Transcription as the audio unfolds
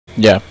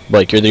Yeah,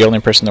 Blake, you're the only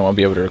person that won't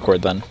be able to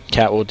record then.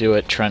 Kat will do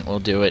it, Trent will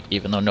do it,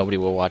 even though nobody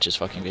will watch his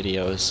fucking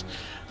videos.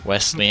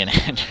 Wesley and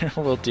Andrew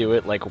will do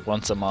it like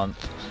once a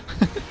month.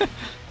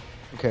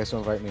 Okay, so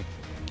invite me.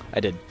 I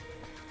did.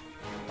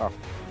 Oh.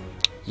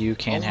 You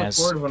can I'll has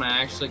record when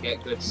I actually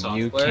get good software.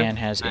 you can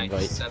has and I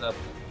invite. set up.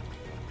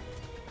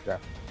 Yeah.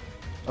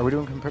 Are we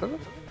doing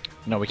competitive?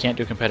 No, we can't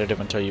do competitive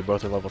until you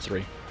both are level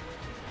 3.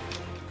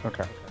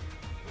 Okay.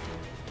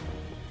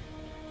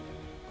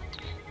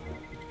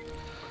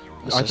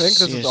 I think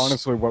this is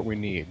honestly what we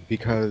need,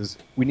 because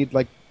we need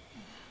like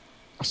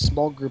a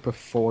small group of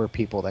 4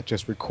 people that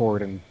just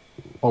record and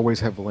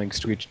always have links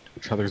to each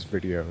other's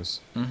videos.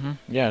 Mm-hmm.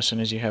 Yeah, as soon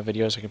as you have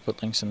videos, I can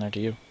put links in there to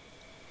you.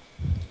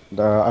 And,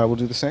 I will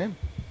do the same.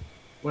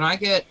 When I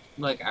get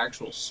like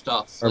actual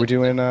stuff. Are we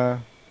doing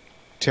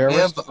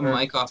terrorist? I have a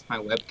mic off my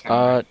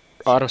webcam.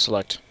 Auto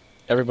select.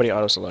 Everybody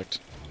auto select.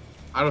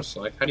 Auto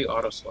select. How do you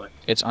auto select?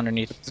 It's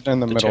underneath It's in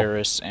the middle.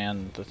 terrorists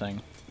and the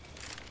thing.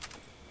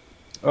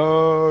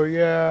 Oh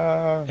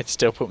yeah. It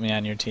still put me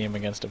on your team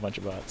against a bunch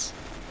of bots.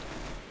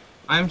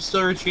 I'm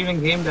still retrieving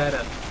game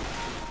data.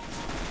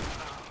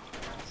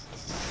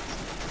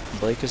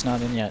 Blake is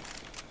not in yet.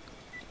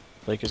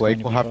 Blake Blake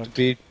will have to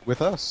be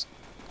with us.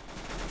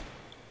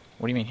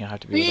 What do you mean he'll have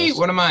to be with Me? us?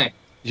 What am I?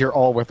 You're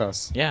all with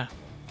us. Yeah.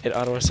 It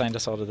auto-assigned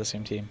us all to the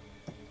same team.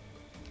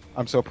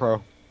 I'm so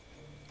pro.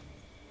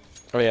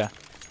 Oh yeah.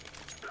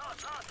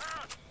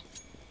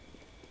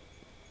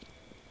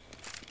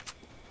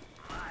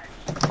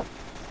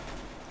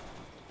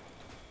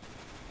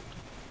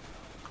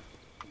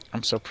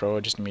 I'm so pro, I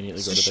just immediately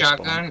It's go a to this spawn.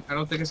 shotgun. I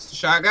don't think it's the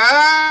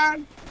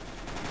shotgun.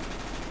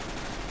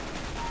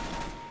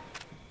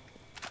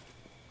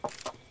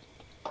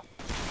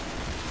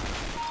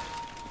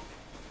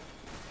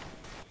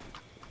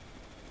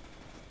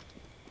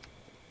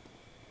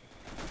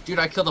 Dude,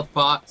 I killed a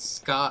bot,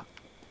 Scott.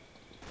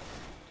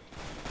 I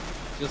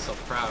feel so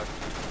proud.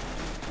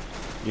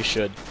 You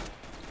should.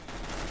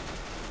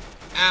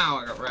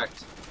 Ow, I got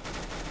wrecked.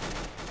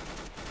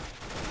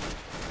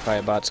 By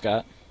a bot,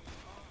 Scott.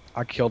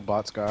 I killed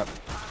Bot Scott.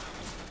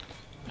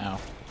 Ow.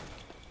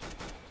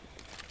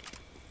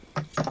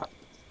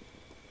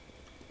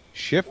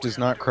 Shift is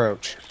not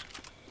crouch.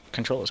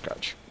 Control is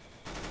crouch.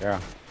 Yeah.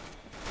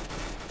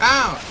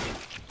 Ow!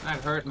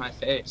 That hurt my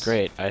face.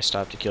 Great, I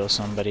stopped to kill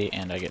somebody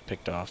and I get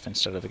picked off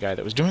instead of the guy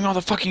that was doing all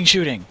the fucking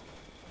shooting.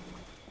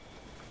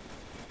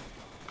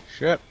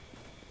 Shit.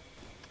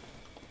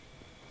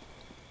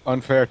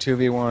 Unfair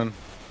 2v1.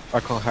 I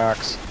call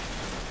hacks.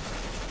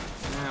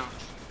 Ouch.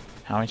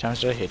 How many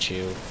times did I hit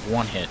you?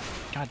 1 hit.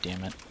 God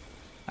damn it.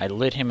 I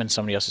lit him and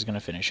somebody else is gonna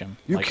finish him.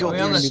 You Like, killed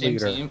We're on the enemy same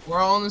leader. team. We're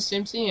all on the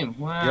same team.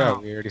 Wow. Yeah,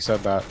 we already said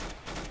that.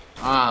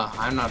 Ah,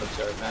 I'm not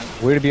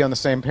observant. Way to be on the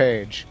same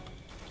page.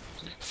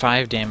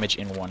 5 damage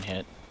in 1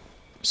 hit.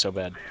 So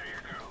bad.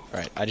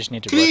 Alright, I just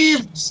need to Cleave!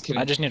 rush. Just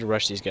kidding. I just need to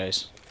rush these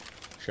guys.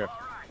 Shit.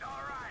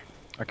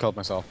 I killed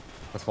myself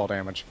with fall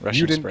damage. Russian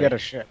you didn't spray. get a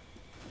shit.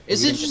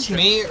 Is You it didn't just get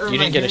me, or You am I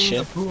didn't get a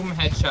hearing shit? the boom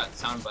headshot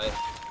soundbite?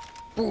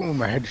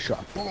 Boom, a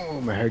headshot.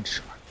 Boom, a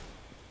headshot.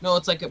 No,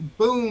 it's like a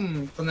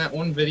boom from that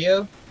one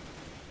video.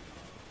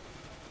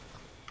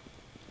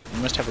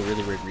 You must have a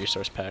really weird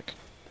resource pack.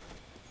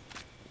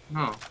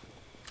 No.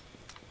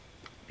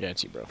 Yeah,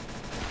 it's you, bro.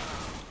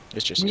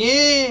 It's just you.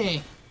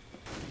 Yay!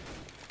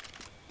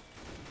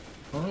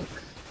 Punk.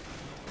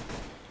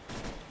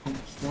 I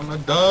just wanna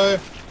die. I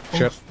Shit.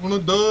 just wanna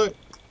die.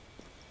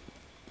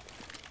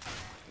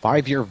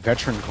 5-year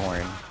veteran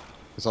coin.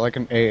 Is that like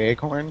an AA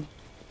coin?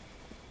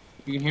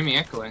 You can hear me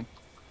echoing.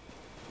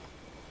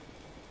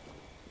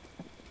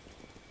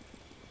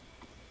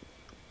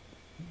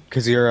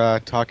 Because you're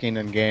talking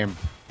in game.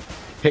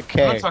 Hit I'm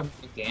K. not talking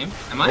to the game.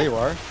 Am There I? you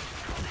are.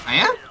 I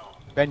am?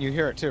 Ben, you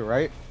hear it too,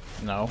 right?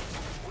 No.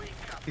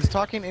 He's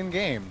talking in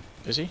game.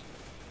 Is he?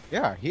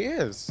 Yeah, he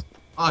is.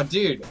 Oh,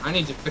 dude, I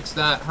need to fix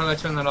that. How do I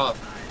turn that off?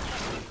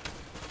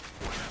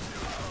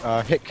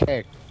 Hit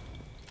K.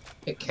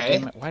 Hit K?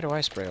 Damn it, why do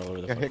I spray all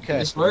over the Yeah, fucking hit K. place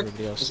This where work?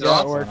 everybody else Is is it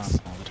off? going Works.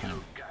 on all the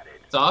time?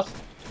 It's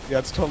off? Yeah,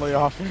 it's totally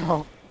off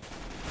now.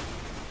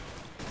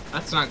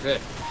 That's not good.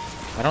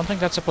 I don't think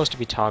that's supposed to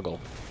be toggle.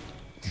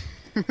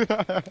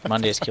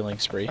 Monday's killing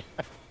spree.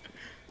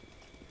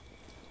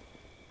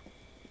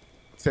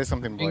 Say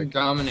something, Being Blake.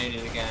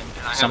 dominated again,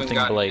 and I Something haven't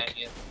gotten Blake.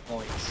 any of the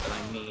points that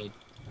I need.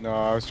 No,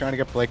 I was trying to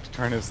get Blake to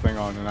turn his thing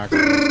on and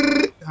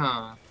accidentally.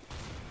 Huh.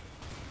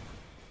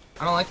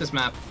 I don't like this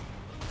map.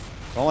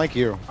 Don't like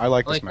you. I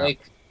like I this like map. Lake.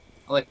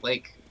 I like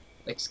Lake.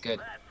 Lake's good.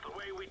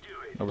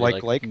 Nobody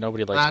likes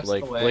That's the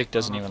Blake. way. Blake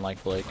doesn't even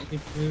like Blake. I can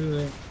do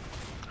it.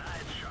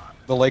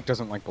 The lake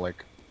doesn't like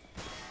Blake.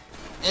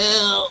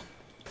 Ew.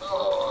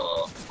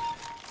 Oh.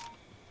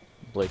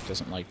 Blake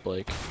doesn't like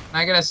Blake. Can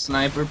I get a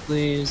sniper,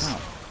 please? Oh,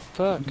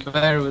 fuck. I'm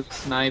better with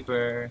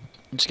sniper.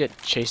 Just get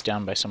chased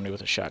down by somebody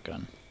with a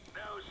shotgun.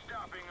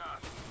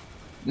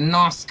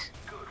 Nosk.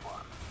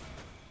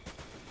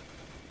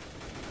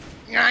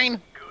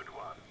 Nine.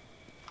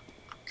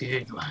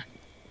 Good one.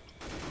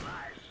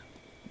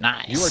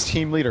 Nice. You are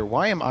team leader.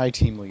 Why am I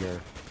team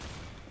leader?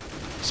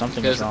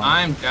 Something Because is wrong.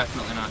 I'm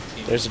definitely not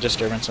team. There's a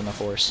disturbance in the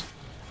force.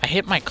 I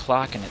hit my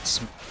clock and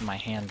it's my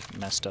hand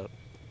messed up.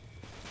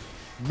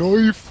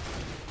 Knife!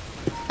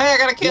 Hey, I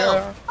got a kill!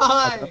 Yeah.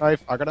 Hi! I got a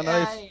knife. I got a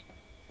knife. Yay.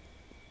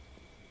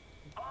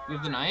 You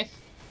have the knife?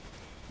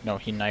 No,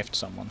 he knifed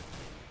someone.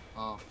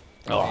 Oh.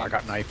 Oh, I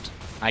got knifed.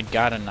 I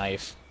got a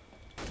knife.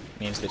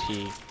 Means that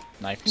he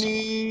knifed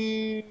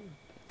someone.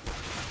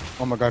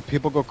 Oh my god,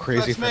 people go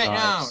crazy Let's for make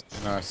knives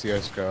out. in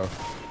CSGO.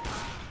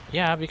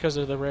 Yeah, because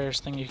they're the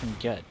rarest thing you can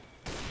get.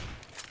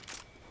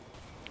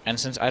 And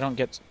since I don't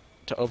get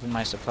to open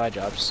my supply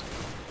drops,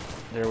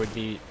 there would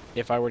be,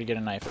 if I were to get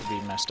a knife, it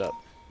would be messed up.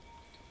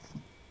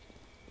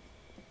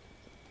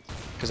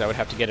 Because I would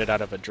have to get it out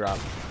of a drop.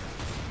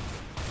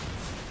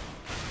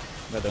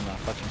 Rather than a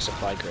fucking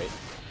supply crate.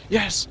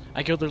 Yes!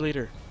 I killed their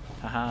leader!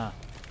 Haha.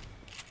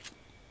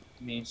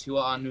 Means you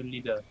are a new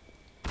leader.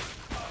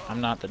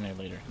 I'm not the new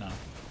leader, no.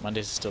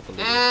 Mondays is still the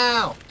leader.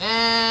 Ow!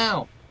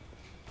 Ow!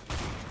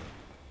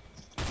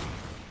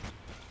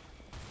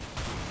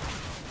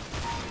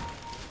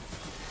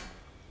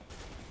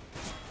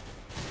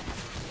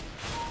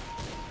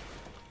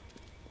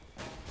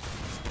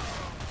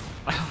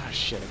 Ah,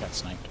 shit, I got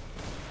sniped.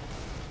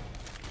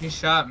 He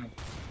shot me.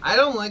 I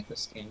don't like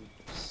this game.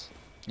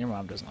 Your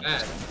mom doesn't like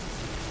this game.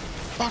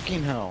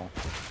 Fucking hell.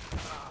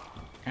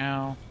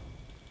 Ow.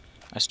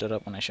 I stood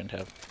up when I shouldn't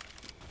have.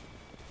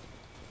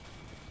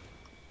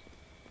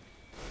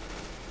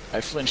 I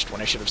flinched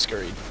when I should have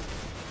scurried.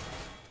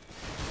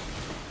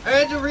 I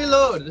had to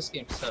reload. This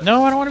game sucks.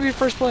 No, I don't want to be in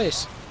first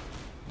place.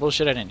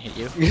 Bullshit, I didn't hit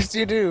you. Yes,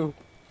 you do.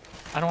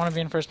 I don't want to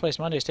be in first place.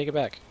 Mondays, take it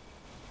back.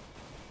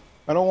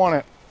 I don't want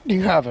it.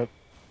 You have it.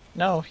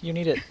 No, you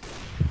need it.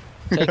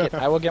 Take it.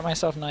 I will get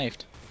myself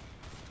knifed.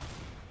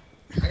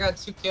 I got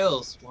 2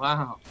 kills.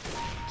 Wow.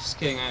 Just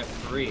kidding, I have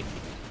 3.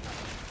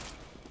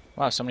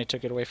 Wow, somebody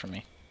took it away from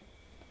me.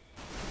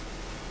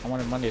 I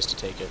wanted Mondays to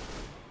take it.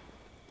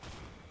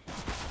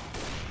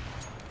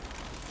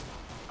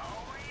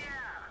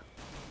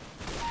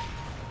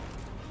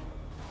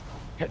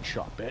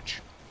 Headshot, bitch.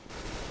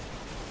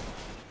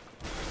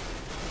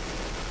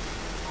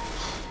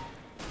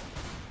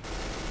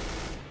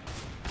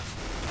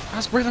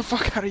 I'll spray the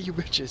fuck out of you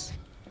bitches.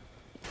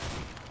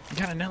 I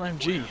got an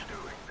LMG.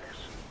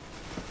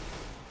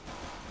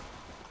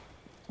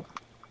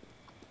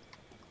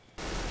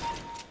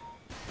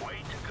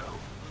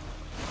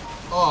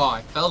 Oh,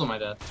 I fell to my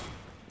death.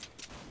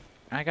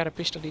 I got a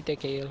pistolita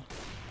kill.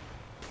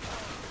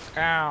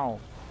 Ow.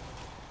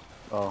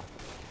 Oh.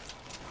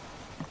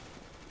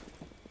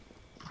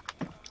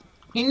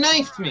 He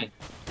knifed me.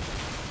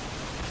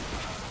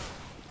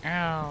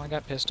 Ow, I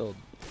got pistoled.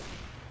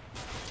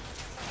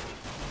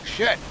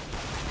 Shit.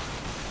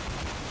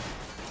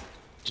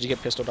 Did you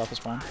get pistoled off the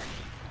spawn?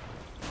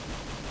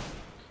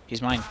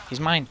 He's mine. He's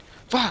mine.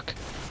 Fuck!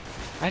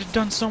 I've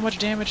done so much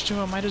damage to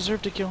him. I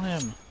deserve to kill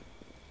him.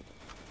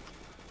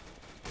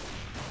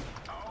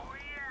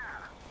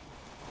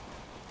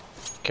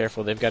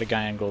 Careful, they've got a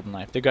guy on golden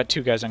knife. They've got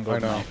 2 guys on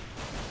golden know. knife.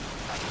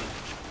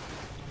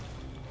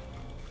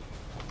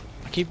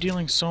 I keep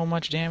dealing so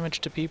much damage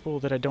to people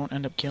that I don't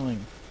end up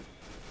killing.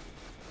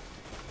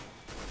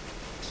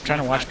 I'm trying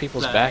to watch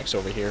people's backs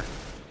over here.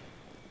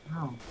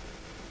 Oh.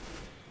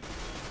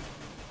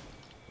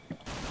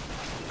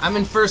 I'm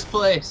in first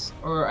place,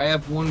 or I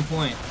have 1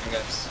 point, I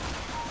guess.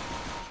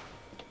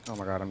 Oh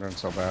my god, I'm doing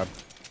so bad.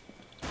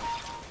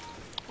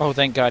 Oh,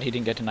 thank God he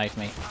didn't get to knife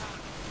me.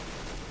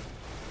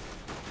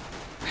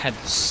 I had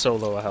so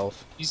low a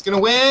health. He's gonna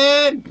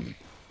win!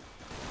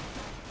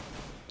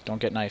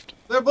 Don't get knifed.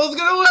 They're both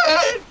gonna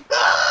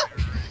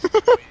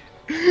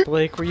win!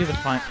 Blake, were you the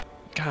fine?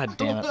 God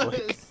damn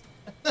it,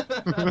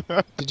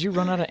 Blake. Did you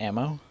run out of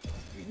ammo?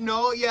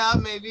 No, yeah,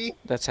 maybe.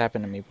 That's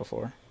happened to me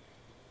before.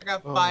 I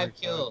got Oh 5 my God.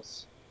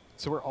 kills.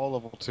 So we're all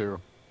level 2.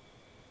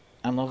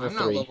 I'm level I'm 3.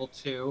 not level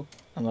 2.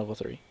 I'm level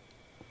 3.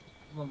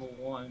 I'm level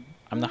 1.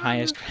 I'm the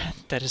highest.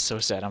 That is so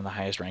sad. I'm the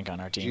highest rank on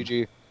our team.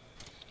 GG.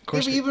 Of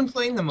course, Maybe you've been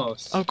playing the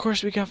most. of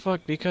course we got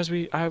fucked because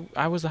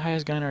I was the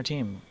highest guy on our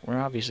team. We're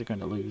obviously going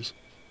to lose.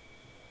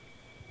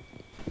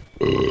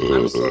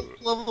 I'm still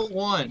level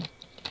 1.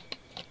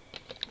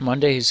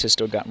 Mondays has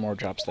still got more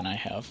drops than I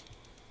have.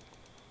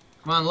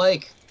 Come on,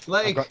 Lake. I've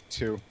Lake. got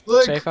 2.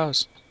 Lake. Safe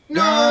house.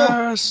 No!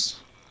 Yes!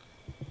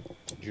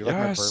 Did you like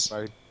Yes. my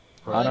burp?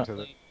 I Auto- put into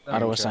the...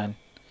 Auto chat. assign.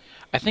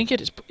 I think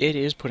it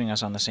is putting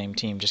us on the same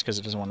team just because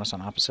it doesn't want us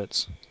on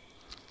opposites.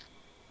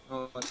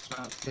 Oh, it's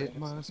not. It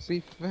must be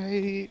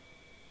fate.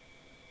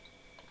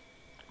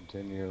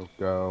 Continue,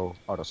 go,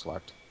 auto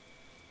select.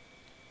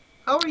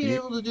 How are you You-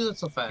 able to do that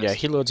so fast? Yeah,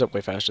 he loads up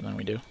way faster than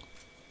we do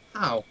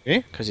How?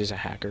 because he's a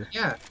hacker.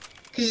 Yeah.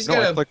 Because he's No, I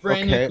got a clicked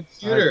brand OK. new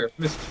computer,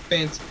 Mr.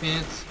 Fancy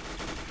Pants.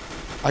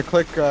 I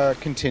click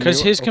continue. Because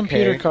his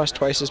computer okay. cost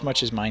twice as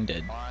much as mine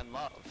did.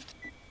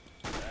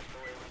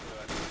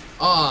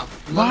 Ah,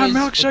 My Monday's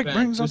milkshake back.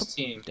 brings out Whose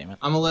the- team. Damn it.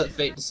 I'm gonna let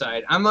fate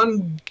decide. I'm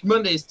on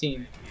Monday's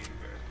team.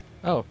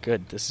 Oh,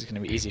 good. This is going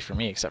to be easy for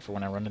me, except for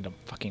when I run into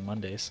fucking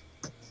Mondays.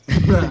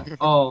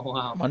 Oh,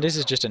 wow. Mondays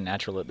is just a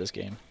natural at this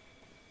game.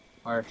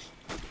 Harsh.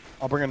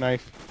 I'll bring a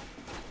knife.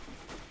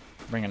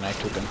 Bring a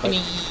knife to a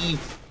gunfight.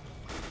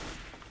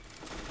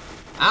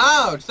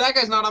 Ouch! That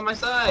guy's not on my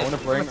side. I want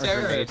to bring I'm a a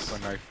grenade terrorist. to a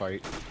knife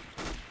fight.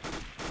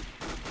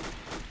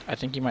 I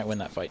think you might win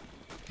that fight.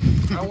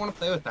 I don't want to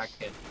play with that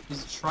kid.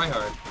 He's a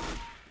tryhard.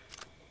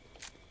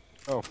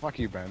 Oh, fuck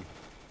you, Ben.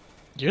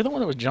 You're the one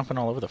that was jumping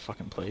all over the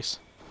fucking place.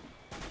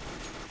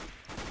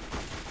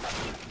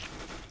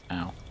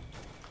 Ow.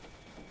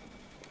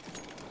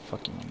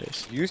 Fuck you,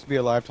 Mondays. You used to be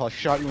alive till I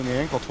shot you in the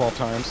ankle 12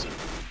 times.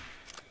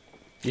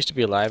 Used to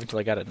be alive until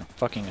I got a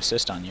fucking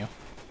assist on you.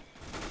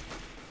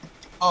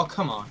 Oh,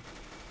 come on.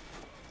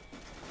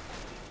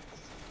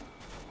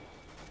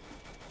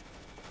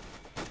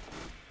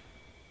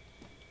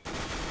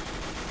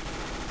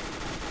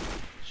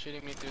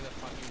 Shooting me through the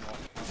fucking wall.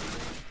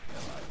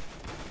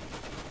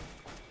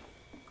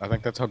 I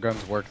think that's how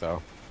guns work,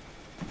 though.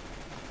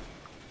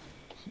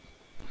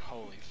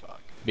 Holy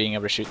fuck. Being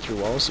able to shoot through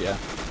walls, yeah.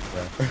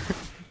 Yeah.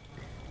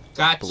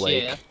 Gotcha.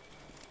 Blake.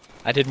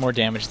 I did more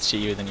damage to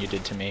you than you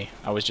did to me.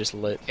 I was just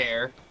lit.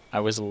 Care. I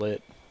was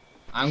lit.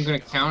 I'm gonna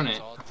count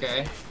it.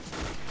 Okay.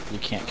 You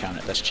can't count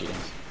it. That's cheating.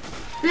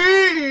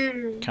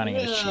 Counting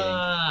it is cheating.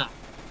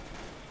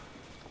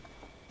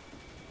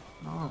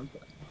 Oh,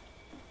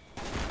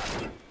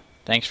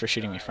 Thanks for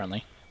shooting me,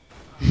 friendly.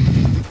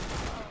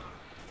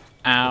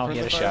 Ow, he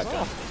had a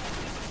shotgun.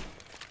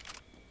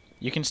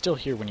 You can still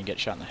hear when you get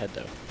shot in the head,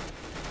 though.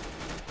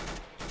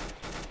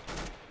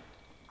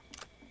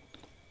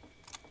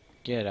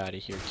 Get out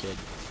of here, kid.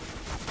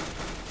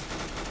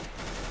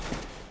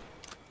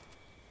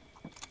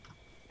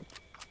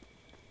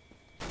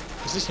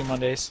 Is this you,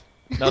 Mondays?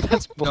 No,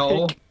 that's Blake.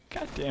 No.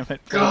 God damn it.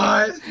 Blake.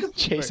 God!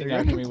 Chasing Wait,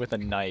 after me with a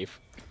knife.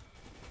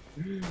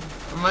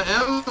 My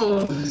ammo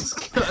is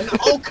gone.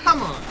 Oh,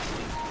 come on!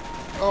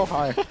 Oh,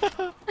 hi.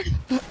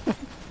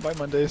 Bye,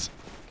 Mondays.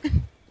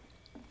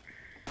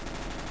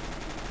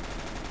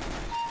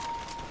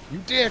 You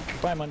dick!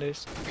 Bye,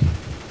 Mondays.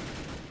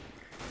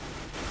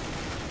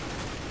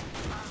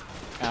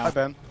 Ow. Hi,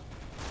 Ben.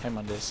 Hey,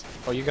 Mondays.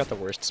 Oh, you got the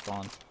worst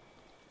spawn.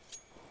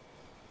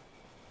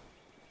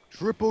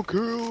 Triple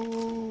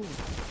kill!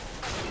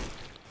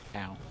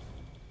 Ow.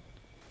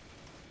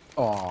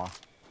 Aw.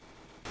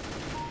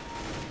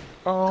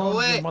 Oh, Go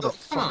away. you Oh, come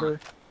motherfucker. on.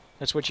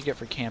 That's what you get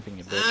for camping,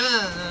 you bitch.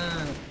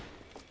 I'm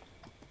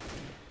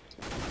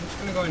just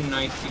gonna go and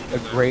knife people A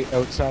now. great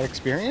outside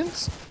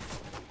experience?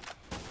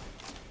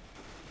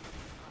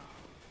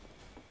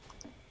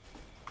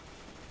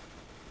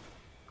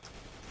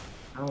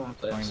 I don't want to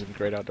play Going this. to the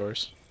great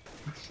outdoors.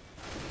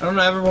 I don't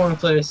ever want to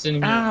play this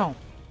anymore. Ow!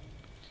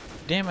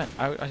 Damn it,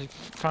 I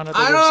found out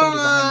I there was don't somebody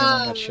behind me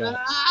and I got know.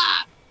 shot.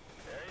 Ah!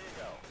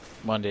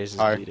 Mondays is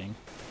Hi. bleeding.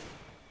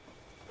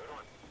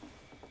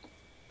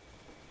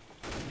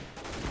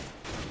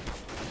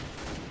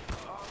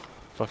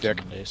 Fuck you,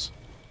 Dick. Mondays.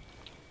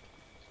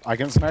 I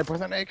can snipe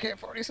with an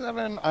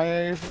AK-47. I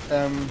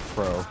am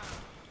pro.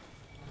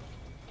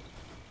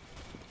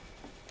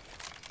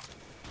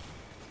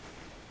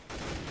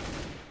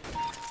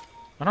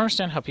 I don't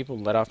understand how people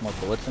let off more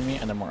bullets than me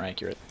and they're more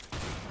accurate.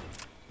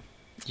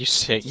 You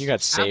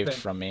got saved happened?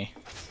 from me.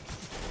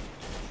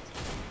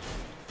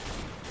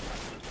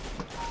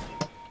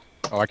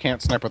 Oh, I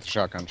can't snipe with a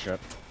shotgun shit.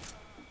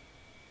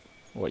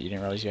 What, you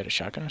didn't realize you had a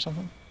shotgun or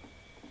something?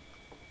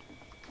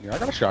 Yeah, I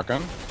got a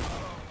shotgun.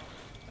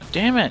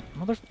 Damn it!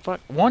 Motherfuck.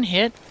 One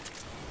hit?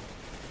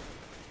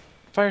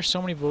 Fire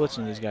so many bullets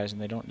into these guys and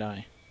they don't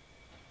die.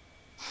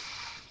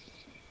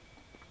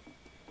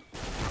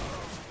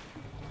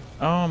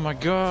 Oh my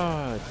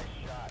god!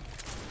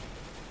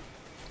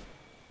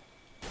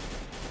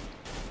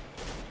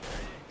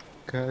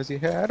 Cause he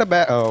had a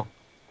bad... Oh.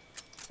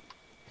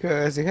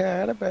 Cause he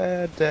had a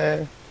bad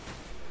day.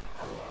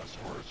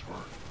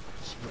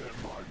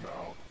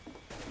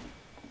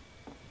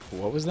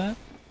 What was that?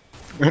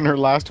 And her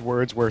last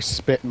words were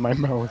spit in my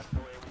mouth.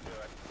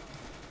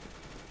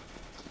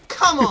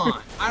 Come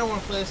on! I don't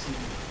want to play this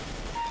anymore.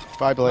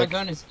 Bye, My Blake.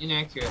 gun is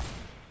inaccurate.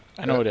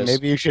 I know it is.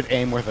 Maybe you should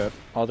aim with it.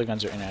 All the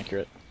guns are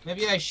inaccurate.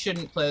 Maybe I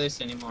shouldn't play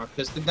this anymore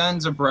because the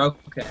guns are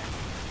broken.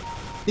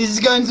 These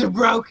guns are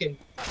broken.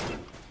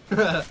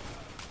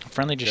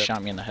 Friendly just Yep.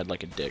 shot me in the head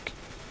like a dick.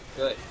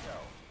 Good.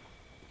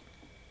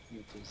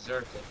 You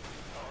deserved it.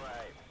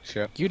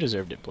 Shit. You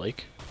deserved it,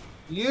 Blake.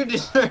 You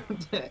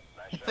deserved it.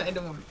 I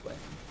don't want to play.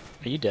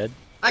 Are you dead?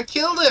 I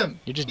killed him.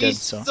 You're just He dead,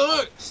 so.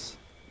 sucks.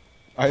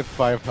 I have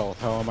 5 health.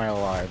 How am I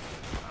alive?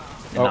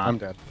 You're Oh, not. I'm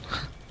dead.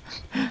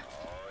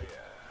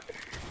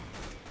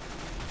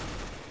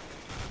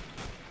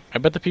 I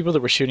bet the people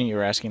that were shooting you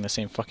were asking the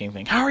same fucking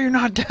thing. How are you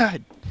not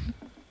dead?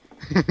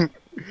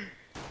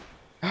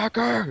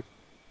 Hacker!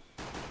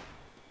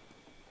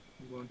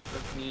 I'm going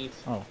for me.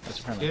 Oh, that's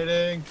friendly.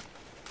 Kidding.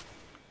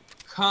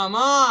 Come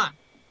on.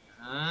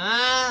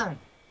 Ah.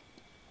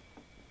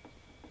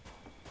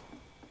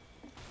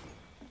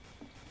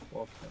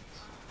 12 kills.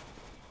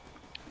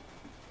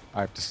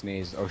 I have to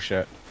sneeze. Oh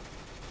shit.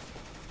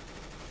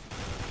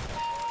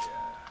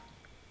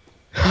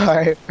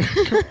 Hi.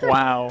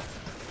 Wow.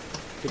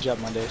 Good job,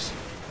 Mondays.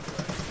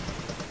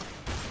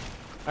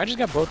 I just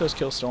got both those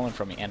kills stolen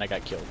from me, and I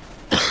got killed.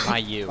 By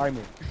you. By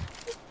me.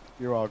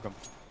 You're welcome.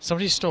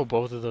 Somebody stole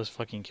both of those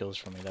fucking kills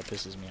from me. That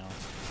pisses me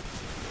off.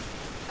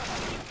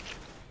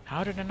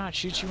 How did I not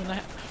shoot you in the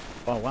head?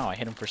 Oh wow, I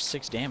hit him for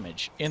 6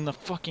 damage. In the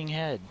fucking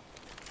head.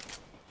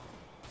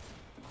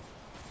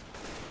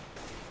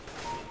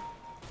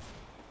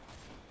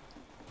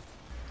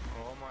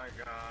 Oh my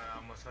god, I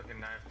almost fucking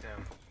knifed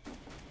him.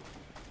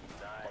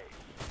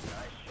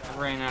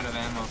 I ran out of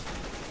ammo.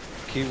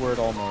 Keyword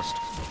almost.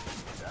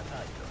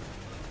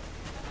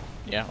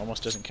 Yeah,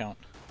 almost doesn't count.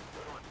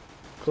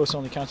 Close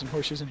only counts in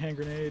horseshoes and hand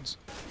grenades.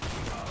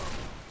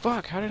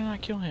 Fuck, how did I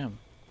not kill him?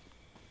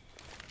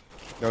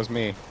 That was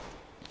me.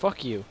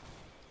 Fuck you.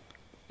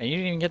 And you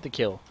didn't even get the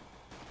kill.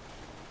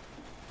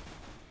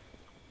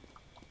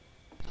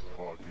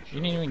 You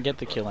didn't even get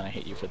the kill and I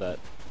hate you for that.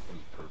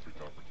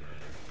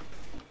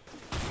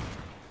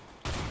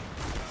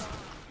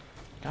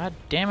 God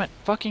damn it,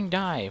 fucking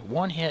die.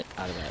 1 hit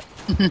out of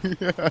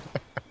that.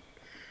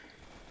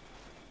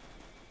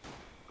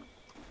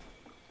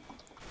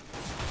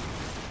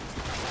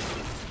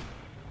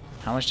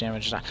 How much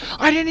damage did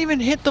I didn't even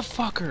hit the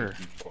fucker!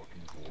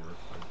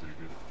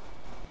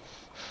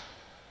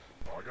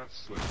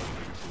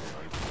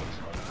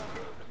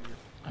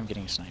 I'm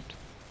getting sniped.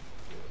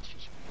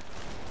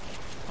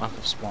 Off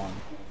of spawn.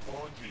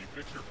 Bungie,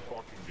 fix your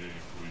fucking game,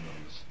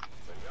 please.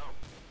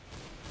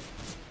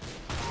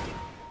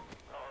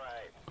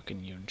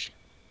 Fucking huge.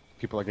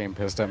 People are getting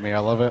pissed at me. I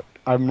love it.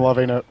 I'm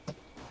loving it.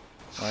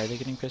 Why are they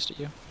getting pissed at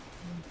you?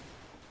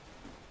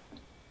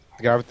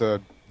 The guy with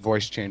the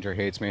voice changer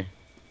hates me.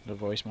 The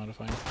voice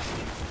modifier?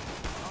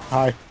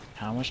 Hi.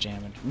 How much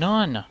damage?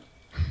 None!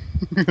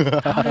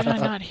 How did I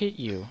not hit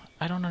you?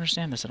 I don't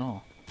understand this at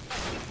all.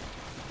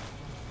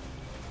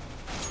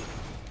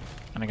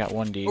 And I got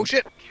 1D. Oh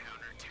shit!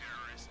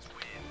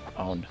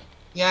 Owned.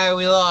 Yeah,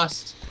 we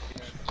lost.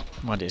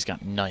 Monday's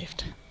got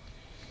knifed.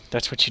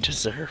 That's what you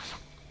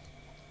deserve.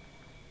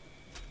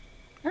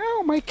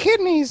 Ow, my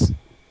kidneys!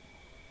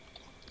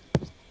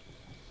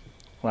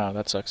 Wow,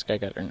 that sucks. Guy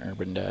got an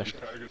urban dash.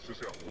 Protagonist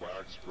just got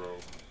waxed, bro.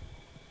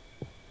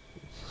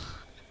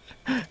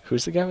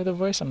 Who's the guy with the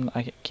voice?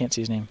 I can't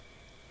see his name.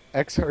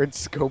 X-Hard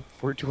Scope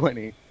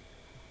 420.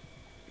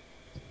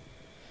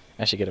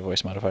 I should get a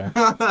voice modifier.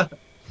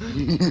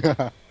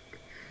 I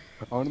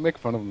want to make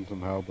fun of him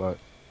somehow, but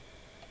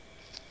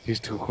he's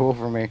too cool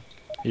for me.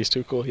 He's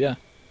too cool, yeah.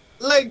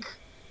 Like,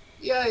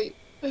 yay.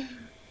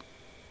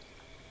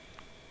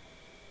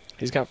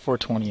 He's got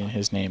 420 in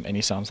his name, and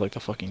he sounds like the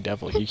fucking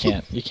devil. You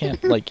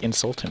can't like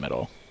insult him at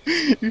all.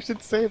 You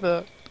should say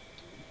that.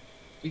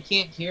 You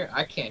can't hear.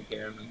 I can't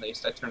hear him. At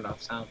least I turned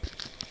off sound.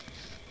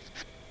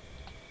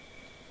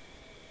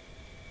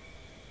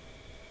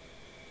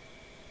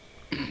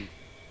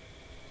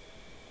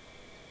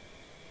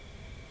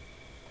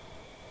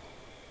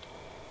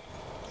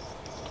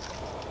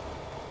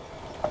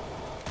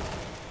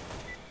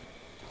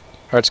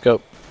 Hard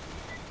scope.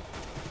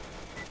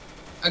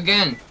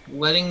 Again,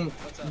 letting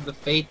the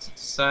fate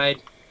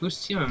decide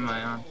whose team am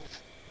I on.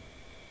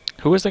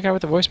 Who was the guy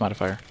with the voice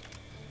modifier?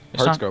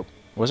 It's Hard not- Scope.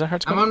 Was that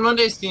hard I'm scope? on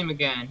Monday's team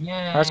again.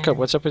 Yeah. Hard scope.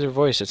 What's up with your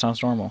voice? It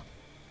sounds normal.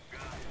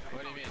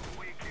 What do you mean?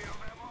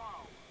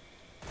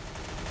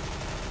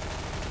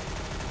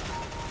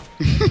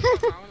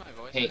 What's wrong with my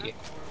voice? Hate right you.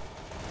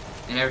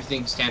 And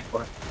everything you stand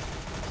for.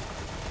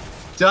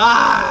 Die!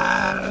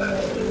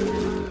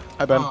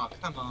 Hi, Ben. Oh,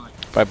 come on.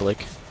 Bye,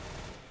 Blake.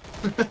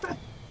 now? Can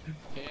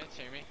you guys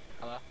hear me?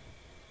 Hello?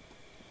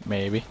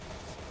 Maybe.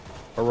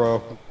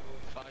 Hello.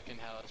 Fucking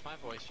hell, is my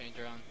voice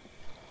changer on?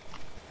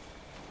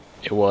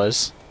 It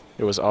was.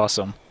 It was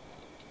awesome.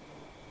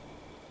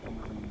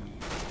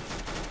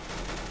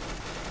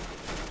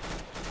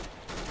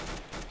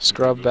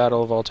 Scrub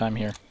battle of all time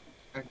here.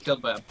 I got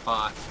killed by a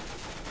bot.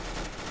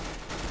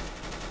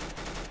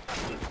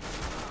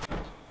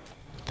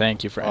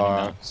 Thank you for ending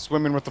that.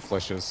 Swimming with the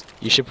flishes.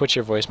 You should put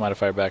your voice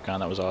modifier back on.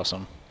 That was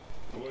awesome.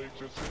 Blake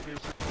just hit me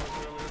with my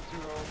alien 2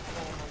 health.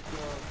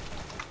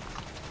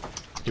 Oh my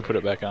god. You put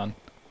it back on.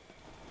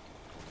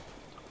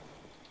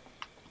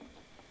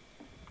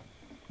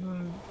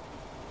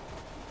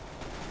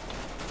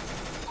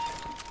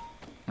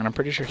 And I'm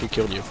pretty sure he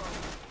killed you.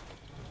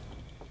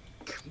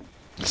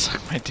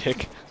 Suck my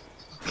dick.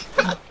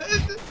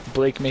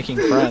 Blake making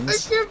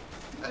friends.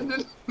 I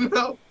didn't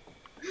know.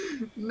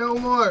 No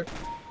more.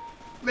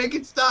 Make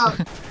it stop.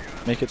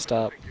 Make it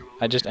stop.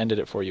 I just ended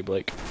it for you,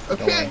 Blake.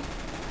 Don't Okay. worry.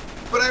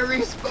 But I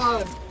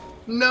respawn.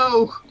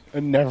 No.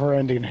 A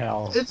never-ending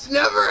hell. It's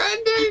never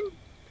ending.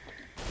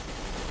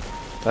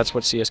 That's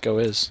what CSGO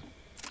is.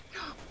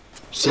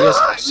 No.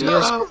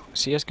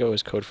 CSGO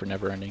is code for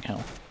never-ending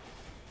hell.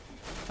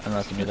 I don't know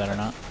if you knew that or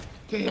not.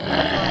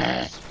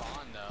 Gaben,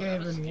 Spawn though. Gaben,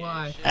 That was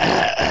why?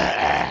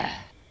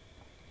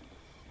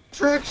 shit.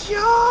 Trick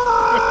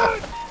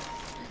shot.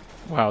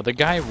 Wow, the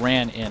guy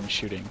ran in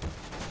shooting.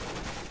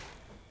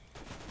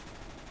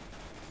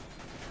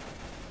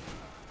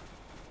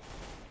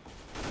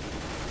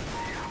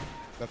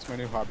 That's my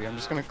new hobby. I'm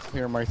just gonna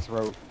clear my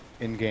throat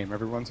in-game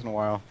every once in a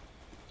while.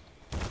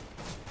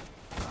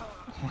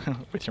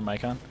 With your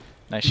mic on.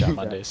 Nice shot, Yeah.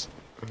 Mondays.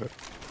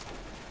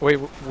 Wait,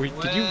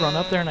 did you run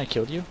up there and I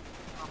killed you?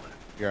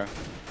 Yeah.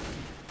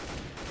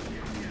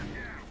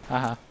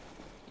 Haha.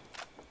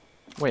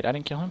 Wait, I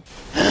didn't kill him?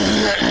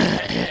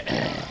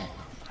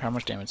 How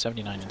much damage?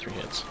 79 in 3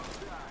 hits.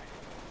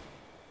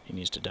 He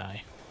needs to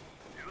die.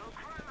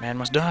 Man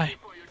must die!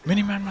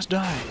 Mini-man must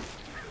die!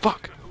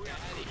 Fuck!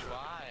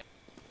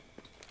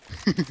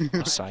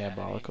 That's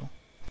diabolical.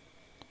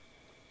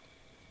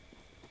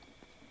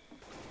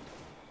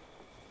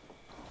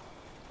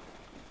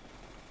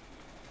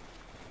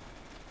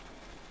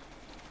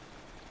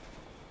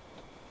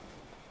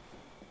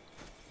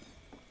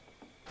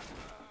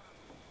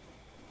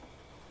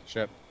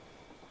 Shit.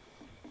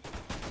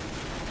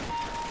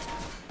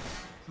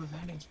 For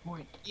vantage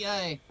point.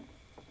 Yay!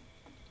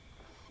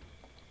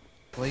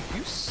 Blake,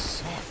 you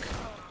suck.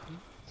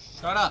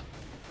 Shut up.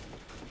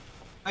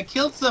 I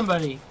killed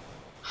somebody.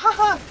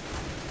 Haha.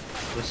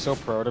 We're so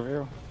proud of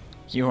you.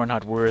 You are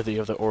not worthy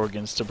of the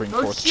organs to bring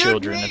Don't forth shoot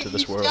children me, into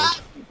this you world.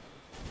 shot-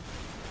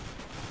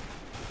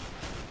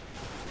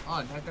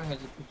 Oh, that guy has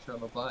a picture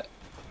of a butt.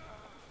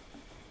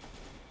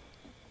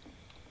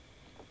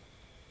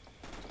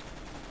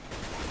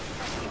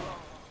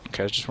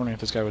 Okay, I was just wondering if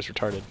this guy was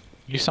retarded.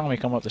 You saw me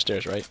come up the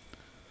stairs, right?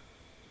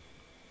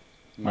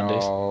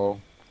 Mondays.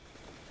 No.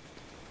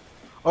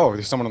 Oh,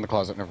 there's someone in the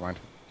closet. Never mind.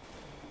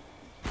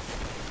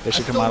 They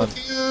should I come stole out a of.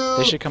 kill.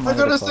 They should come I out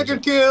got of a the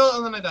second closet. kill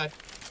and then I died.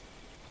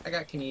 I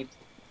got Knieved.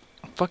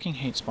 I fucking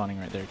hate spawning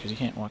right there because you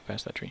can't walk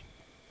past that tree.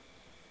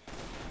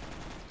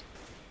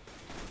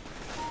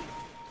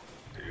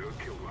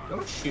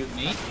 Don't shoot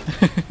me.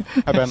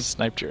 Hi, Ben.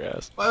 Sniped your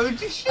ass. Why would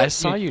you shoot I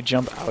saw me? you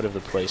jump out of the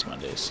place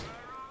Mondays.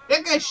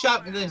 That guy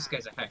shot me. This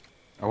guy's a hack.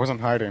 I wasn't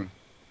hiding.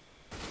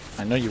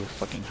 I know you were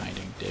fucking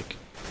hiding, dick.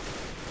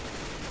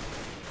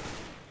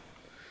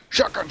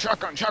 Shotgun,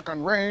 shotgun,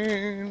 shotgun,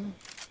 rain.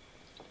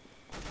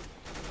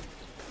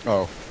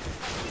 Oh.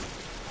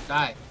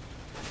 Die.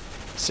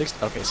 Okay, 6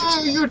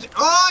 Oh, again.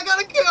 I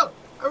got a kill.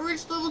 I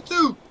reached level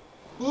 2.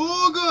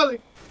 Oh, golly.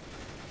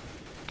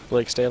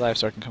 Blake, stay alive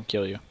so I can come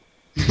kill you.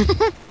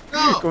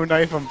 No. Go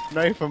knife him,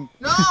 knife him.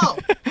 No.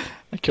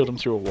 I killed him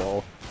through a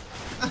wall.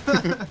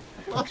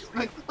 Lost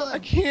my I gun.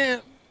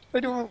 can't.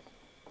 I don't.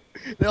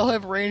 They all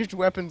have ranged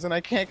weapons and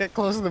I can't get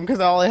close to them because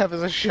all I have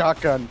is a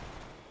shotgun.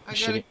 I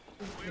Shitty.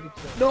 got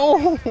a kill.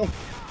 No!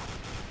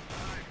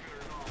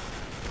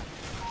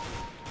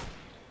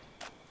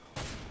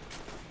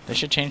 They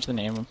should change the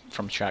name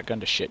from shotgun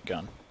to shit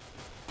gun.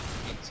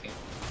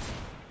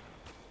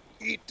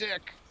 Eat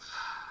dick.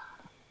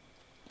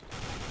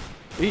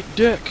 Eat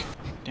dick!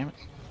 Damn it.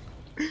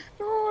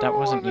 No, I That don't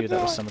wasn't wanna you,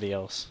 that was die. somebody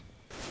else.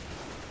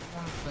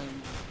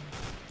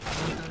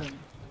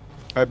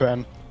 Hi,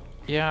 Ben.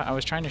 Yeah, I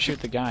was trying to shoot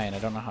the guy and I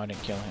don't know how I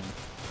didn't kill him.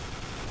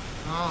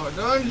 Oh,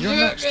 don't You're shoot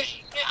next.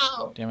 me.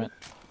 No. Damn it.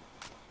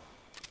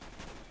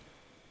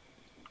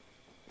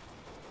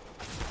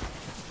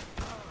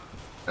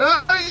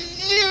 Oh,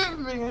 shoot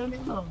me.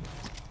 No.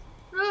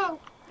 No.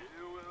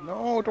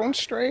 No, don't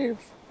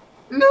strafe.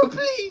 No,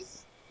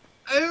 please.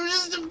 I'm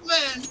just a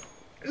fan.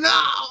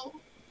 No.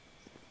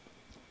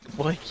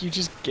 Blake, you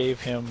just gave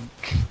him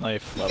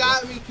life He level.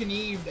 got me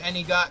Knieved and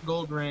he got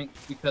gold rank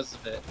because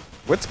of it.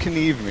 What's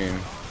Knieve mean?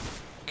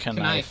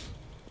 Knife.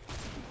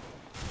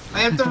 I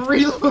have to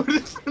reload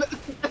it.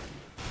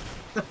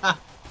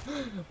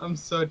 I'm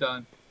so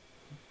done.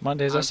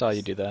 Mondays, I saw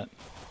you do that.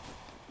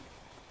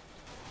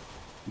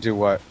 Do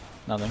what?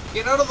 Nothing.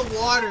 Get out of the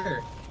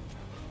water.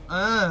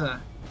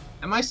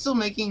 Am I still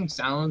making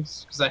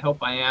sounds? Because I hope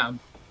I am.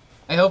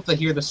 I hope to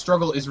hear the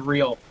struggle is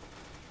real.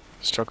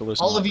 Struggle is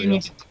All not of you real.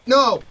 need to.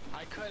 No!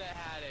 I could have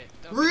had it.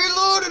 Don't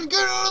Reload and get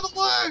out of the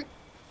way!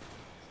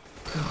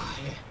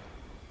 God.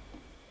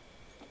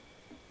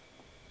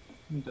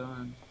 I'm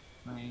done.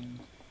 Playing.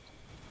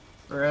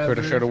 Forever.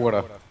 Coulda, shoulda,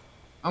 woulda.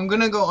 I'm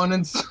gonna go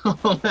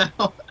uninstall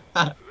now.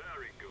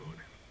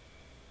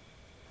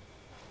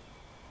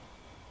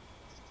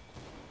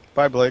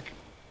 Bye, Blake.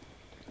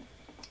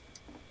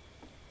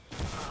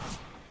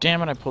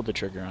 Damn it, I pulled the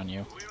trigger on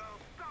you.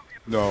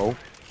 No.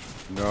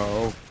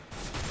 No.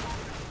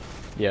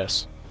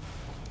 Yes.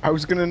 I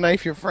was gonna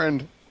knife your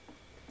friend.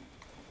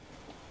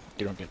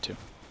 You don't get to.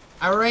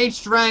 I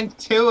reached rank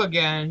 2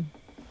 again.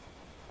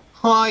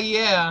 Oh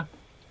yeah.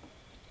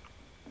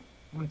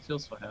 How many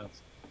kills do I have?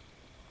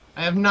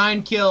 I have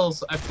 9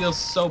 kills. I feel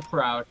so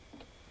proud.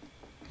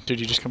 Dude,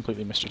 you just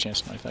completely missed your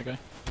chance to knife that guy.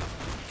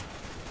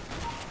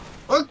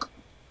 Look!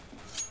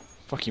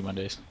 Fuck you,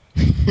 Mondays.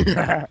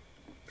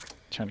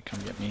 Trying to come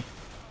get me.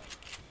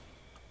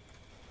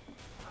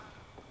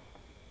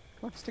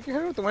 Come on, stick your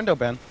head out the window,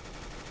 Ben.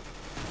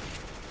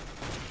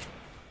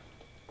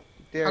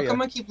 Dare How ya.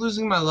 come I keep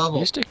losing my level?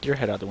 You stick your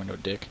head out the window,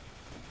 dick.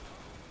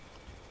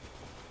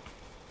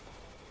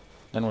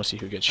 Then we'll see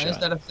who gets Why is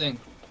shot. that a thing?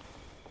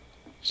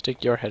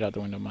 Stick your head out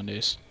the window,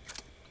 Mondays.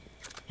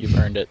 You've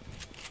earned it.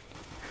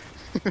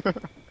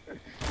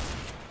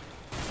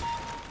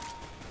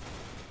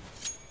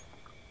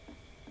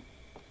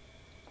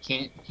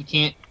 He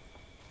can't.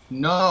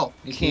 No!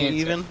 He Can't can't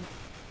even.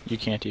 You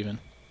can't even.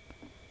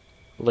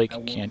 Lake I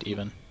won't. can't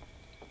even.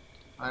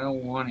 I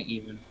don't want to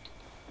even.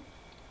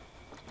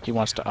 He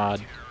wants to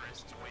odd.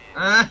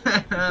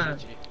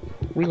 GG.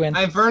 We win.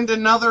 I've earned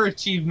another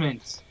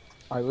achievement.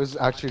 I was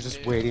actually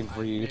just waiting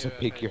for you to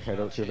peek your head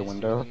out through the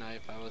window.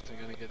 Knife, I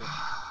wasn't gonna get it.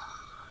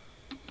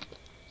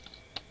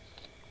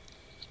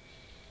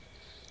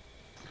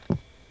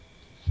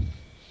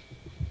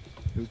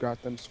 Who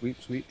got them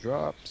sweet, sweet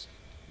drops?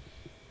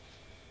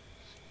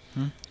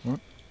 Hmm?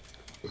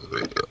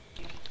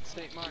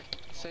 Saint Mark.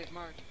 Saint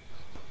Mark.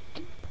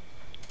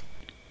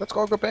 Let's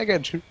go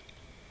baggage.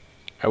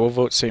 I will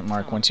vote St.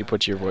 Mark once you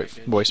put your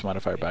voice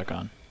modifier back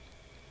on.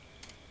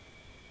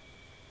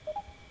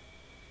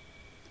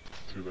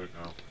 Too late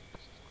now.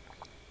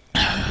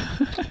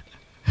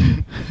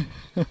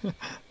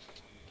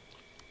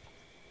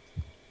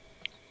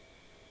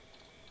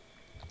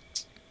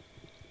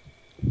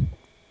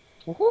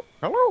 Woohoo!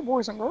 Hello,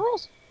 boys and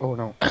girls. Oh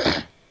no.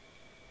 I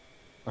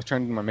was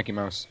trying to do my Mickey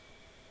Mouse.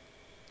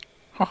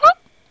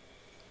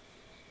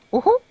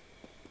 Woohoo!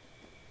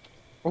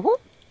 Woohoo!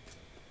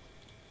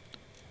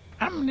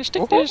 I'm gonna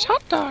stick this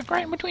hot dog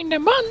right in between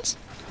them buns.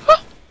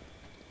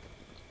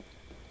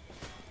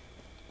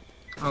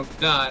 Oh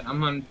god,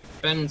 I'm on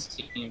Ben's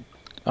team.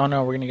 Oh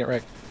no, we're gonna get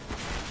wrecked.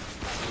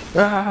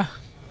 Ah!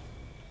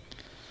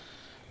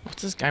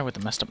 What's this guy with the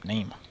messed up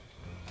name?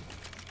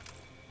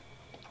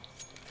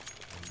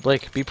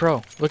 Blake, be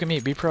pro. Look at me,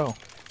 be pro.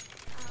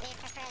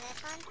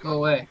 Go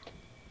away.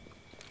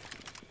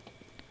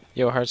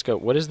 Yo,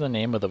 Hardscope, what is the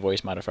name of the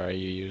voice modifier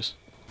you use?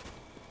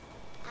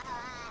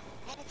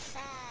 It's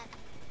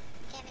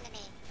given to me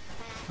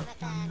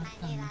with my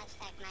new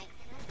Logitech mic.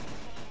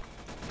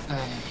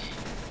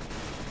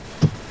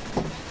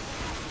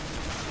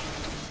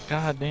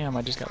 God damn,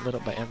 I just got lit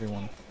up by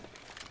everyone.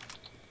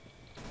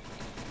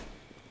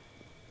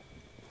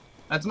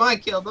 That's my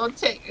kill. Don't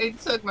take it.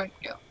 Took my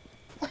kill.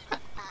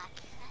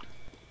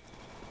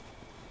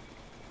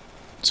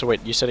 So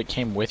wait, you said it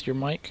came with your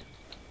mic?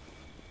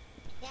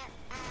 Yep,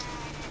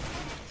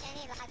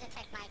 any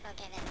Logitech mic will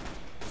give it.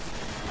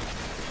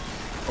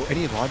 Oh,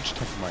 any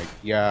Logitech mic?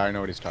 Yeah, I know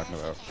what he's talking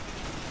about.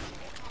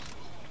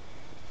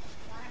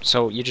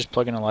 So you just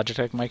plug in a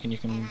Logitech mic and you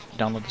can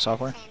download the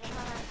software?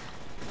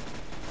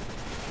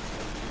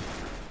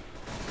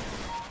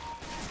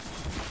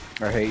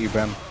 I hate you,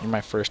 Ben. You're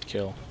my first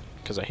kill,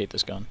 because I hate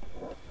this gun.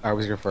 I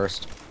was your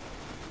first.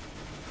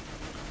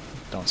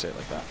 Don't say it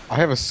like that. I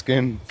have a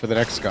skin for the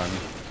next gun.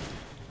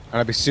 And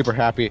I'd be super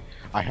happy.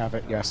 I have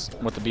it, yes.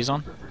 What, the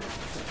Bison?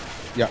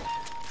 Yeah.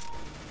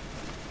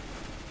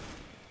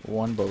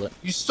 One bullet.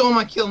 You stole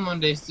my kill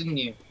Mondays, didn't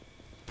you?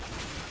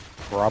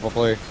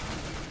 Probably.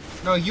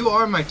 No, you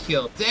are my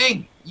kill.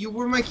 Dang, you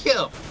were my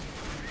kill.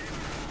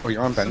 Oh,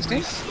 you're on Ben's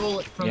Somebody team? stole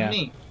it from Yeah.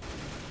 me.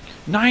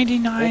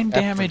 99 F to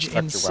damage in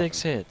inspect your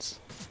 6 hits.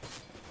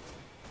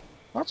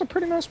 That's a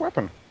pretty nice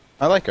weapon.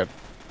 I like it.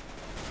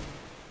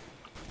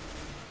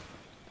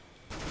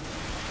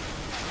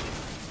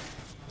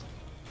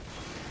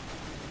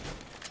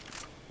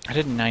 I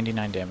did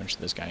 99 damage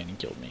to this guy and he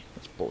killed me.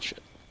 That's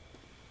bullshit.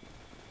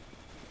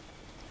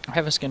 I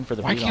have a skin for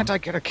the Why Bison. can't I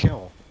get a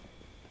kill?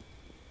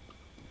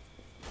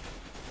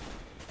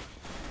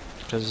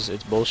 Because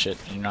it's bullshit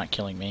and you're not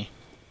killing me.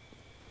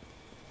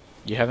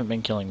 You haven't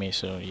been killing me,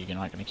 so you're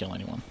not going to kill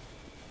anyone.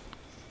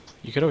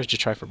 You could always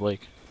just try for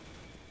Blake.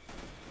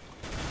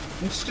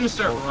 I'm just gonna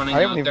start running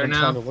I haven't out there even been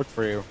now. trying to look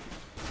for you.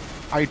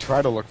 I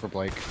try to look for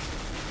Blake.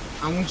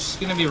 I'm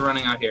just gonna be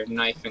running out here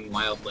knifing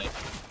wildly.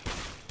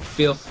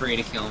 Feel free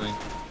to kill me.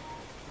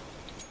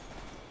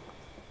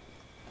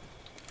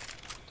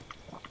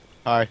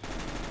 Hi.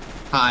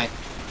 Hi.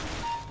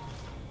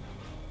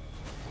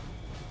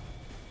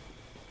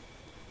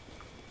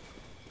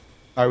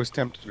 I was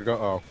tempted to go.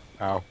 Oh.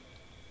 Ow.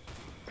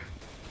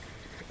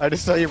 I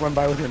just saw you run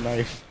by with your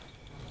knife.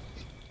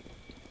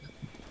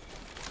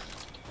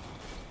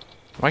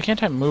 Why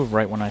can't I move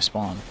right when I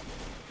spawn?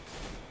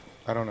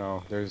 I don't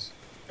know. There's...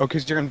 Oh,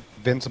 because you're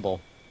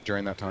invincible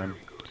during that time.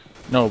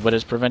 No, but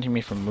it's preventing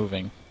me from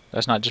moving.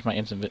 That's not just my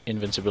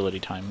invincibility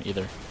time,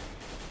 either.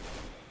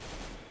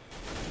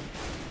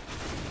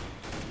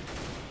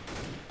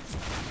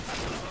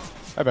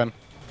 Hi, Ben.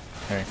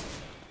 Hey.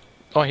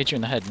 Oh, I hit you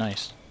in the head.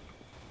 Nice.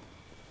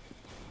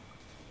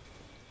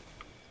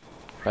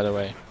 By the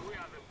way,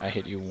 I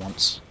hit you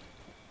once.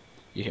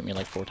 You hit me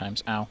like 4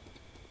 times. Ow.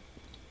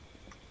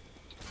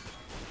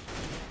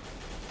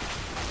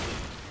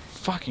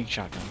 Fucking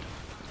shotgun.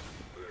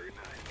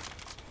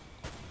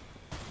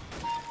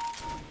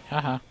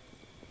 Haha.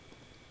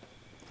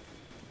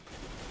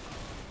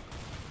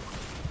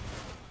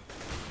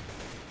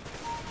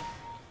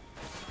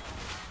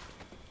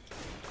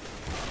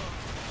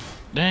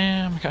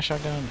 Damn, I got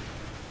shotgun.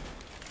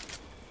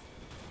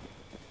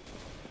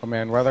 Oh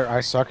man, whether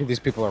I suck or these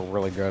people are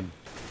really good.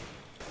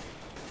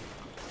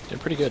 They're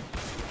pretty good.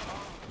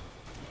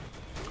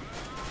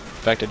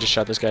 In fact, I just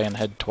shot this guy in the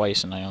head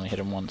twice and I only hit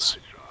him once.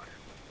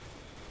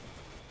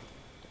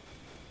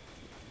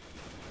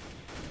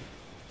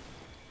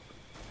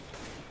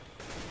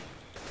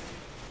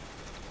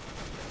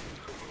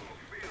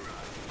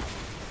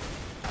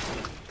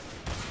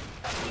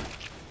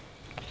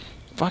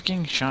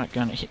 fucking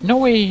shotgun. No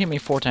way he hit me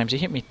 4 times. He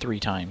hit me 3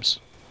 times.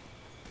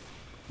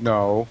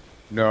 No.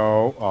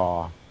 No.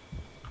 Aw.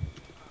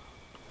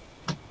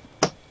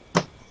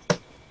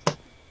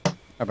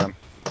 Evan.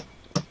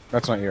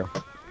 That's not you.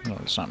 No,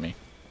 it's not me.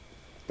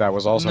 That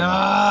was also not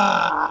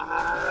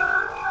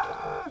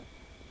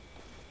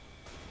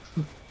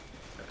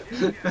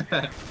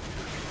I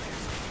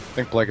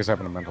think Blake is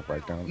having a mental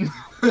breakdown.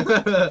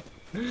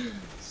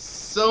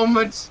 So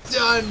much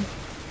done.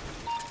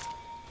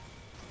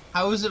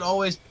 How is it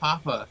always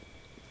Papa?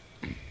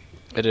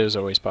 It is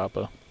always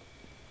Papa.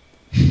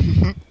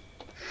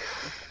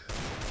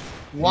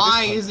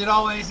 Why is it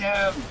always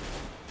him?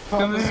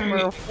 Come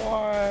here.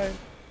 Why?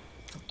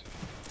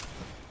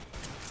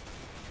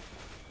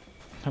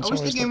 I That's wish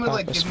the always game would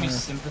like Papa give me Smurf.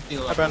 sympathy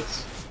Ben.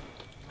 levels.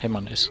 Hey,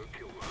 Mondays.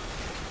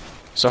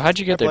 So how'd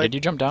you get there? Did you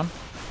jump down?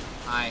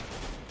 Hi.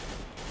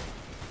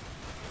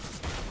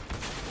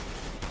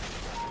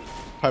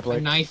 Hi, I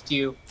Blake. knifed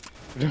you.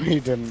 No, he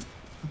didn't.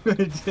 I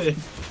did.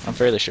 I'm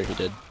fairly sure he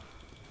did.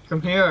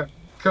 Come here.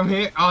 Come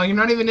here. Oh, you're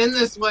not even in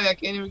this way. I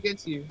can't even get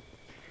to you.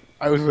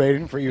 I was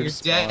waiting for you You're to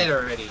spawn. dead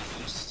already.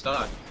 You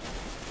suck.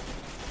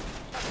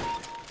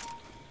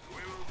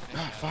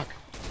 Ah, fuck.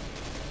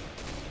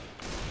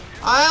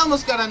 I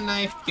almost got a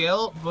knife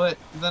kill, but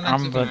the next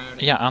I'm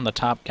the on the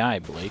top guy,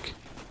 Blake.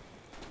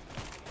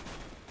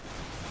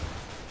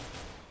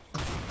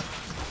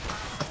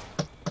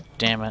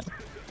 Damn it!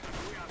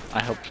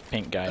 I hoped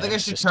pink guy. I think I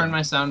should turn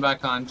my sound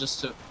back on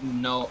just to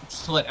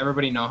let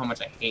everybody know how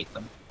much I hate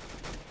them.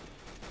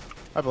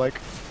 Hi, Blake.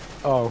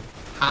 Oh,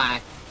 Hi.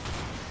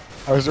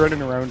 I was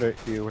running around at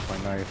you with my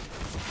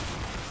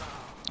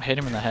knife. I hit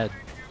him in the head.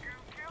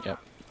 Yep.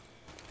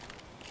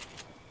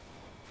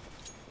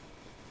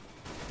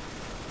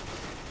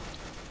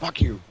 Fuck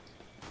you.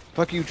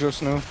 Fuck you, Joe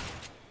Snow.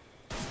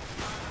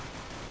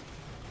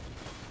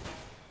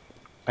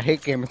 I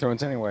hate Game of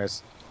Thrones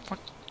anyways.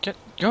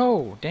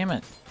 Go! Damn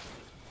it!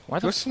 Why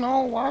Joe the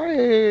Snow,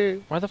 why?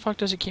 why the fuck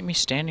does it keep me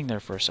standing there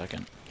for a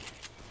second?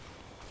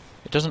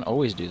 It doesn't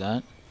always do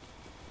that.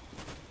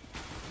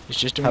 It's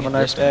just doing Have a it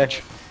nice this day.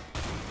 much.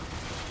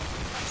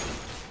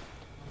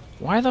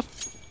 Why the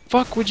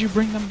fuck would you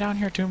bring them down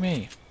here to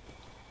me?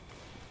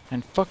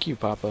 And fuck you,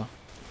 Papa.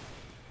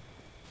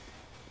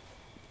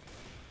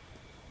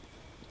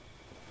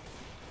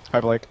 Hi,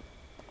 Blake.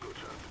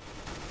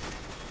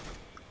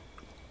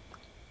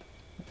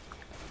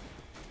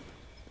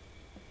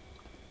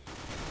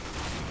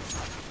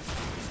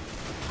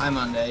 Hi,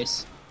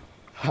 Mondays.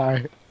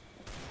 Hi.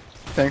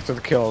 Thanks for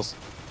the kills.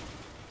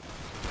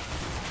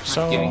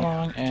 So kidding.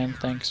 long, and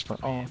thanks for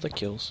all the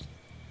kills.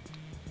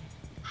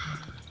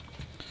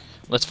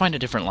 Let's find a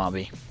different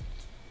lobby.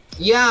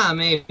 Yeah,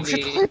 maybe. We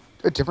should play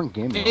a different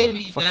game. Though.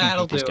 Maybe Fucking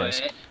that'll hate these do guys.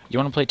 it. You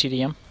want to play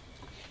TDM?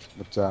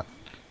 What's that?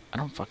 I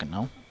don't fucking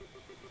know.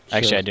 Sure,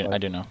 Actually, I play.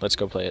 do know. Let's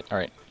go play it.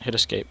 Alright, hit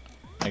escape.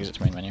 Exit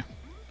to main menu.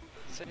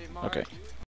 Save Mark. Okay.